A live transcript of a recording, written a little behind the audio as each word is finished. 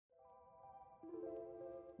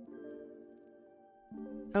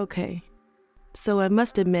Okay, so I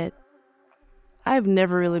must admit, I've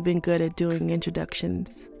never really been good at doing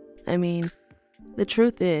introductions. I mean, the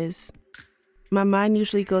truth is, my mind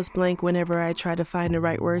usually goes blank whenever I try to find the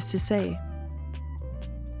right words to say.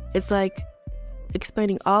 It's like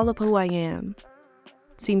explaining all of who I am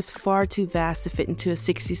seems far too vast to fit into a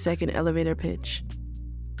 60-second elevator pitch,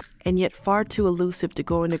 and yet far too elusive to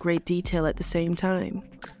go into great detail at the same time.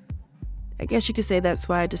 I guess you could say that's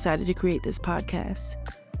why I decided to create this podcast,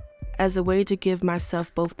 as a way to give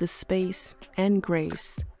myself both the space and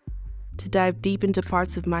grace to dive deep into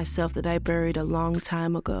parts of myself that I buried a long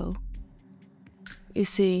time ago. You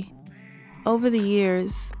see, over the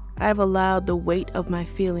years, I've allowed the weight of my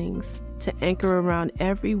feelings to anchor around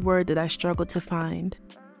every word that I struggled to find,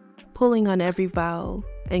 pulling on every vowel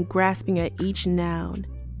and grasping at each noun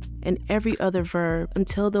and every other verb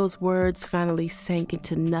until those words finally sank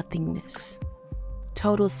into nothingness.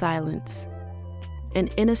 Total silence. An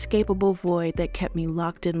inescapable void that kept me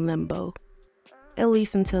locked in limbo. At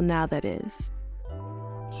least until now, that is.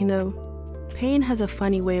 You know, pain has a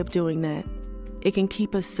funny way of doing that. It can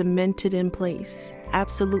keep us cemented in place,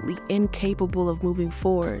 absolutely incapable of moving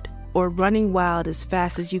forward or running wild as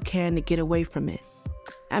fast as you can to get away from it.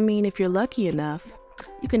 I mean, if you're lucky enough,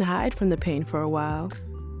 you can hide from the pain for a while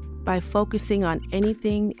by focusing on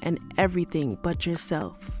anything and everything but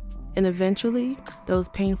yourself. And eventually, those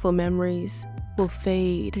painful memories will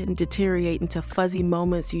fade and deteriorate into fuzzy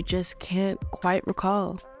moments you just can't quite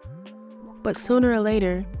recall. But sooner or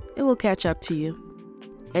later, it will catch up to you.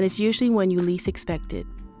 And it's usually when you least expect it,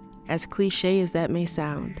 as cliche as that may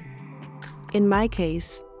sound. In my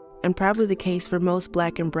case, and probably the case for most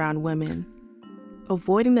Black and brown women,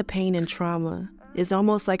 avoiding the pain and trauma is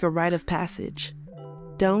almost like a rite of passage.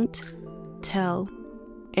 Don't tell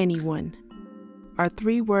anyone are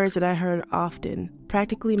 3 words that I heard often,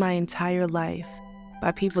 practically my entire life,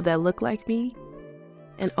 by people that look like me,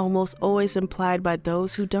 and almost always implied by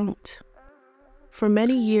those who don't. For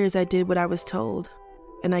many years, I did what I was told,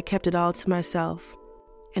 and I kept it all to myself.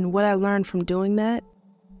 And what I learned from doing that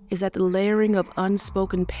is that the layering of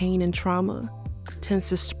unspoken pain and trauma tends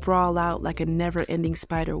to sprawl out like a never-ending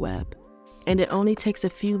spider web. And it only takes a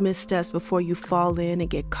few missteps before you fall in and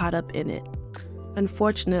get caught up in it.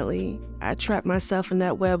 Unfortunately, I trapped myself in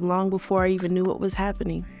that web long before I even knew what was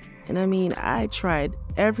happening. And I mean, I tried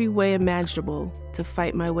every way imaginable to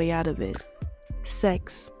fight my way out of it.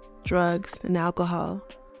 Sex, drugs, and alcohol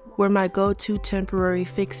were my go-to temporary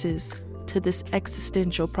fixes to this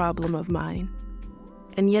existential problem of mine.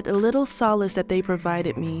 And yet the little solace that they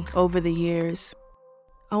provided me over the years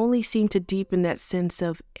only seemed to deepen that sense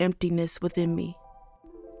of emptiness within me.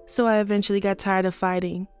 So I eventually got tired of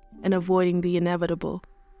fighting and avoiding the inevitable.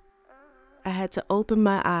 I had to open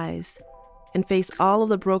my eyes and face all of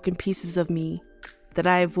the broken pieces of me that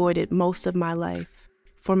I avoided most of my life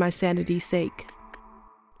for my sanity's sake.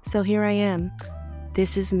 So here I am.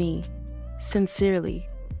 This is me, sincerely,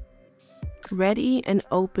 ready and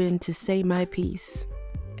open to say my piece,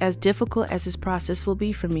 as difficult as this process will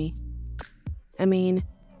be for me. I mean,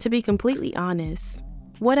 to be completely honest,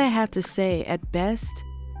 what I have to say at best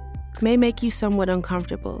may make you somewhat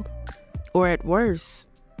uncomfortable, or at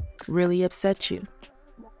worst, really upset you.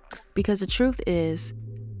 Because the truth is,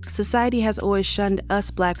 society has always shunned us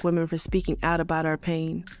Black women for speaking out about our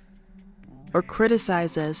pain, or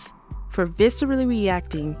criticized us for viscerally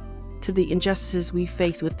reacting to the injustices we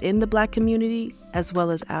face within the Black community as well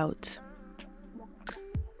as out.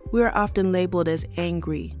 We are often labeled as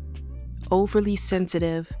angry, overly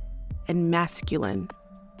sensitive, and masculine.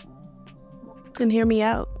 And hear me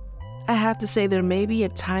out. I have to say there may be a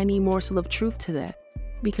tiny morsel of truth to that,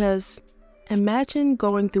 because imagine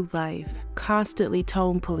going through life constantly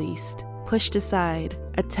tone policed, pushed aside,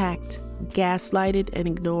 attacked, gaslighted, and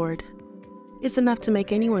ignored. It's enough to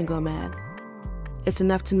make anyone go mad. It's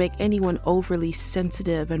enough to make anyone overly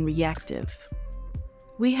sensitive and reactive.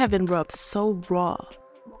 We have been rubbed so raw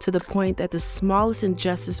to the point that the smallest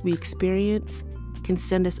injustice we experience can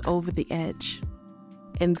send us over the edge.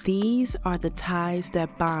 And these are the ties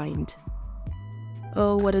that bind.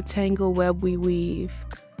 Oh, what a tangled web we weave,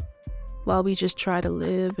 while we just try to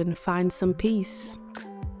live and find some peace.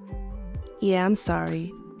 Yeah, I'm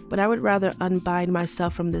sorry, but I would rather unbind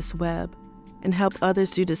myself from this web and help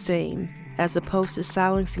others do the same, as opposed to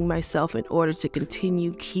silencing myself in order to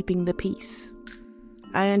continue keeping the peace.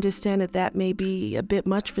 I understand that may be a bit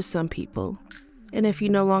much for some people, and if you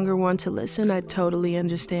no longer want to listen, I totally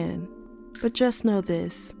understand. But just know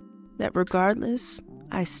this, that regardless,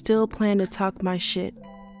 I still plan to talk my shit.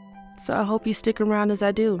 So I hope you stick around as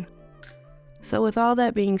I do. So with all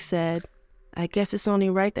that being said, I guess it's only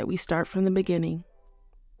right that we start from the beginning.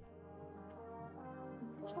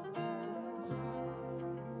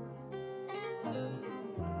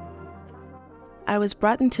 I was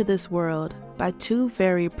brought into this world by two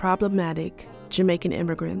very problematic Jamaican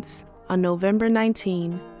immigrants on November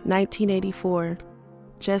 19, 1984,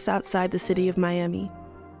 just outside the city of Miami.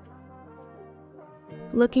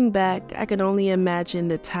 Looking back, I can only imagine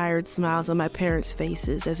the tired smiles on my parents'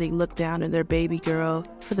 faces as they looked down at their baby girl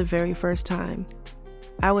for the very first time.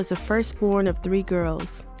 I was the firstborn of 3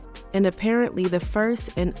 girls, and apparently the first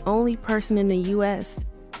and only person in the U.S.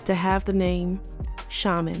 to have the name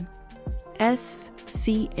Shaman.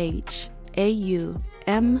 S-C-H-A-U-M-I-N.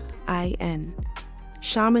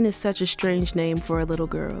 Shaman is such a strange name for a little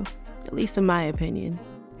girl, at least in my opinion.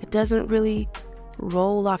 It doesn't really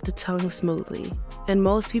roll off the tongue smoothly, and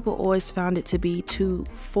most people always found it to be too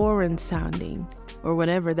foreign sounding, or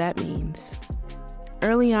whatever that means.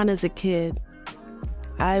 Early on as a kid,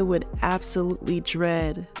 I would absolutely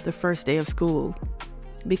dread the first day of school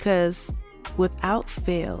because without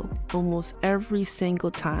fail, almost every single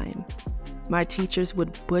time, my teachers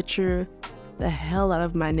would butcher the hell out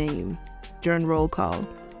of my name during roll call.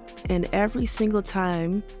 And every single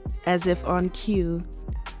time, as if on cue,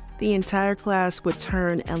 the entire class would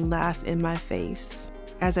turn and laugh in my face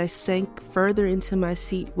as I sank further into my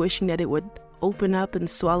seat, wishing that it would open up and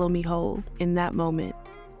swallow me whole in that moment.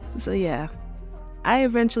 So yeah, I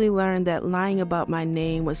eventually learned that lying about my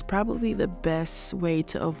name was probably the best way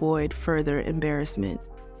to avoid further embarrassment.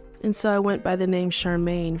 And so I went by the name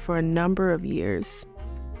Charmaine for a number of years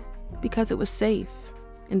because it was safe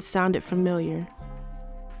and sounded familiar.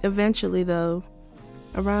 Eventually though,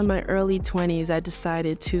 around my early 20s, I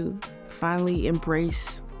decided to finally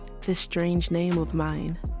embrace this strange name of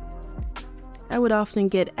mine. I would often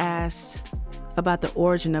get asked about the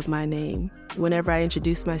origin of my name whenever I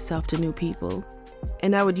introduced myself to new people,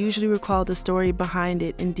 and I would usually recall the story behind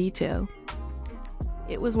it in detail.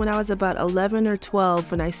 It was when I was about 11 or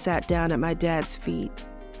 12 when I sat down at my dad's feet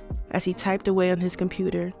as he typed away on his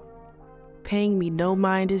computer, paying me no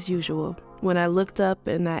mind as usual. When I looked up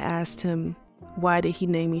and I asked him, why did he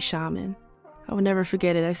name me Shaman? I will never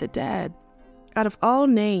forget it. I said, Dad, out of all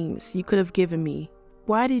names you could have given me,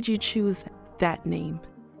 why did you choose that name?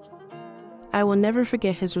 I will never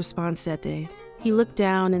forget his response that day. He looked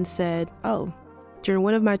down and said, oh, during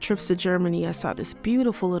one of my trips to Germany, I saw this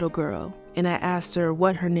beautiful little girl, and I asked her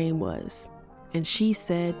what her name was, and she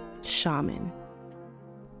said, Shaman.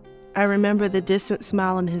 I remember the distant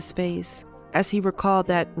smile on his face as he recalled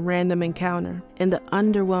that random encounter and the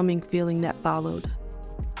underwhelming feeling that followed.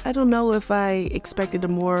 I don't know if I expected a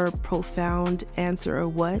more profound answer or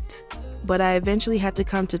what, but I eventually had to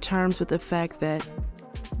come to terms with the fact that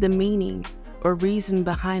the meaning or reason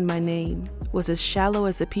behind my name was as shallow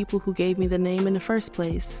as the people who gave me the name in the first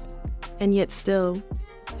place. And yet still,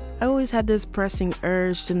 I always had this pressing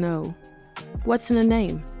urge to know, what's in a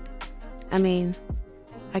name? I mean,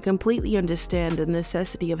 I completely understand the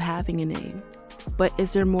necessity of having a name, but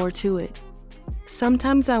is there more to it?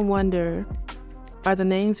 Sometimes I wonder, are the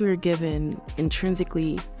names we are given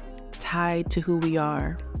intrinsically tied to who we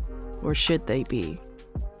are, or should they be?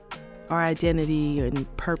 Our identity and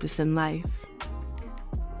purpose in life?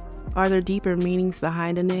 Are there deeper meanings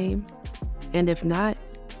behind a name? And if not,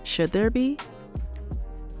 should there be?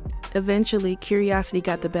 Eventually, curiosity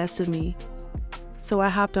got the best of me, so I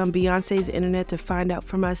hopped on Beyonce's internet to find out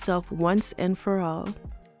for myself once and for all.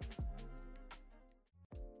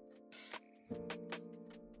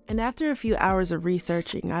 And after a few hours of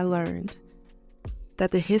researching, I learned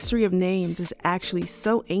that the history of names is actually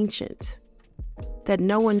so ancient that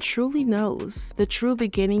no one truly knows the true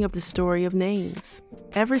beginning of the story of names.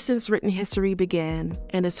 Ever since written history began,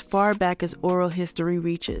 and as far back as oral history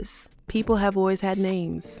reaches, people have always had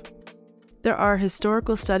names. There are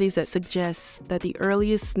historical studies that suggest that the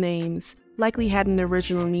earliest names likely had an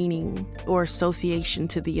original meaning or association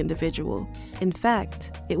to the individual. In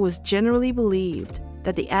fact, it was generally believed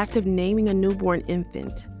that the act of naming a newborn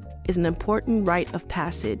infant is an important rite of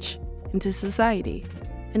passage into society.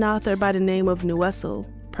 An author by the name of Newessel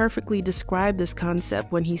perfectly described this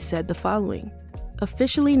concept when he said the following: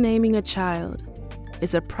 officially naming a child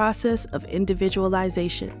is a process of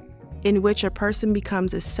individualization in which a person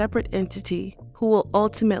becomes a separate entity who will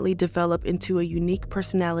ultimately develop into a unique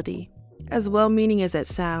personality. As well-meaning as that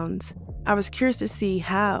sounds, I was curious to see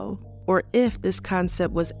how or if this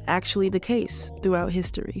concept was actually the case throughout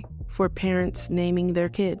history for parents naming their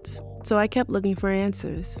kids. So I kept looking for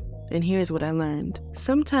answers, and here's what I learned.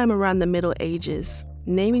 Sometime around the Middle Ages,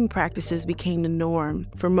 naming practices became the norm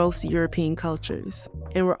for most European cultures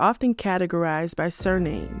and were often categorized by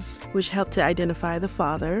surnames, which helped to identify the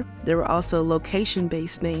father. There were also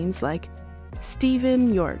location-based names like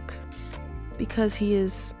Stephen York, because he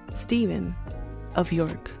is Stephen of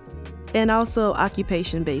York. And also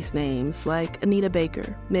occupation-based names like Anita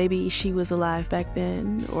Baker. Maybe she was alive back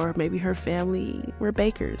then, or maybe her family were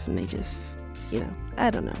bakers and they just, I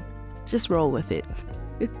don't know. Just roll with it.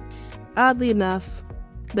 Oddly enough,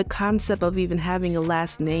 the concept of even having a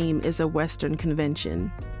last name is a Western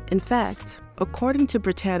convention. In fact, according to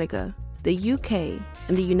Britannica, the UK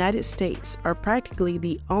and the United States are practically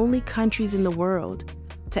the only countries in the world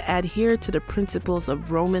to adhere to the principles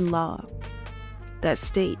of Roman law that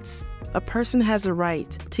states a person has a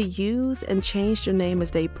right to use and change their name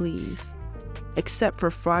as they please, except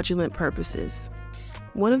for fraudulent purposes.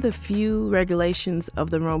 One of the few regulations of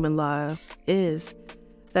the Roman law is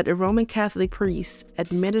that a Roman Catholic priest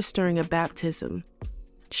administering a baptism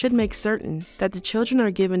should make certain that the children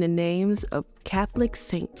are given the names of Catholic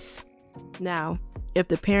saints. Now, if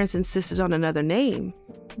the parents insisted on another name,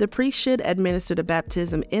 the priest should administer the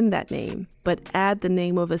baptism in that name, but add the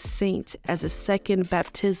name of a saint as a second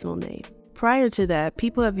baptismal name. Prior to that,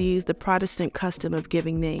 people have used the Protestant custom of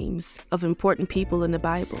giving names of important people in the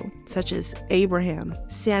Bible, such as Abraham,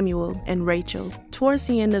 Samuel, and Rachel. Towards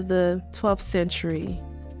the end of the 12th century,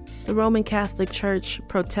 the Roman Catholic Church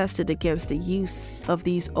protested against the use of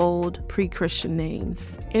these old pre-Christian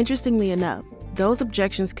names. Interestingly enough, those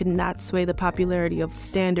objections could not sway the popularity of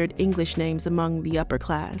standard English names among the upper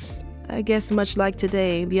class. I guess much like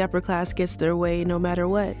today, the upper class gets their way no matter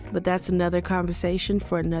what, but that's another conversation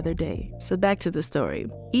for another day. So back to the story.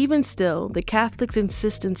 Even still, the Catholics'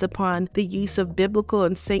 insistence upon the use of biblical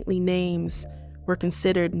and saintly names were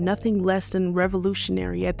considered nothing less than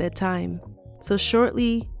revolutionary at that time. So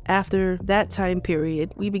shortly after that time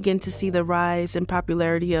period, we begin to see the rise in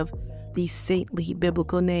popularity of these saintly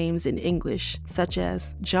biblical names in English, such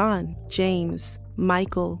as John, James,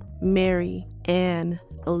 Michael, Mary, Anne,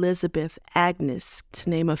 Elizabeth, Agnes, to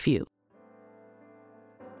name a few.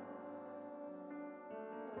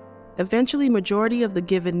 Eventually, majority of the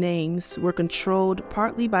given names were controlled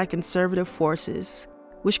partly by conservative forces,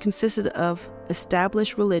 which consisted of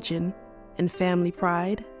established religion and family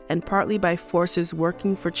pride, and partly by forces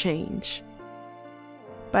working for change.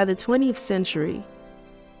 By the 20th century,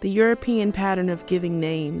 the European pattern of giving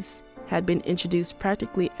names had been introduced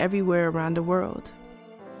practically everywhere around the world.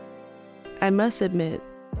 I must admit,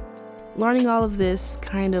 learning all of this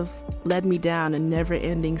kind of led me down a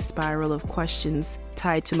never-ending spiral of questions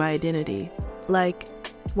tied to my identity. Like,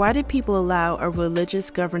 why did people allow a religious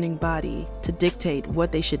governing body to dictate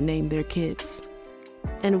what they should name their kids?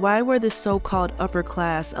 And why were the so-called upper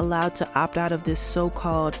class allowed to opt out of this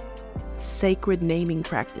so-called sacred naming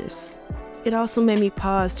practice? It also made me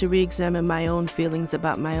pause to re-examine my own feelings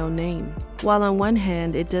about my own name. While on one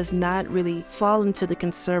hand, it does not really fall into the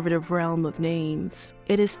conservative realm of names,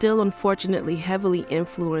 it is still unfortunately heavily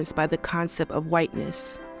influenced by the concept of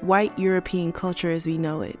whiteness, white European culture as we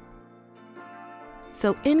know it.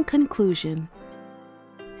 So in conclusion,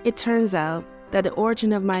 it turns out that the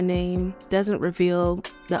origin of my name doesn't reveal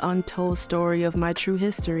the untold story of my true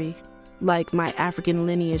history, like my African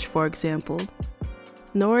lineage, for example.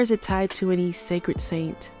 Nor is it tied to any sacred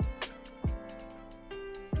saint.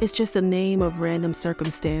 It's just a name of random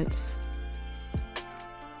circumstance.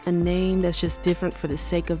 A name that's just different for the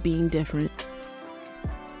sake of being different.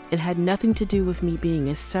 It had nothing to do with me being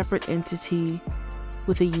a separate entity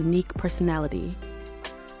with a unique personality.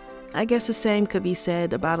 I guess the same could be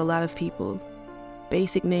said about a lot of people,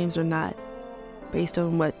 basic names or not, based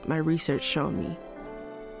on what my research shown me.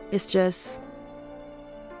 It's just,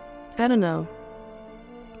 I don't know.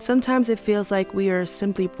 Sometimes it feels like we are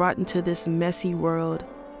simply brought into this messy world,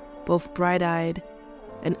 both bright-eyed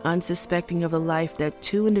and unsuspecting of the life that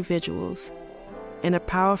two individuals and a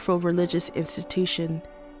powerful religious institution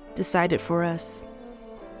decided for us.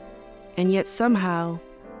 And yet somehow,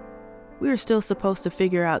 we are still supposed to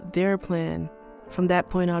figure out their plan from that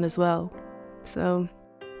point on as well. So,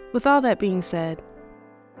 with all that being said,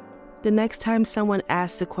 the next time someone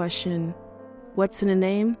asks the question, what's in a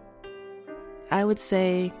name? I would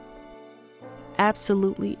say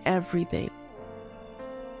absolutely everything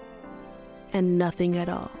and nothing at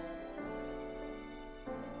all.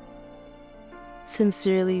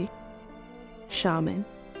 Sincerely, Shaman.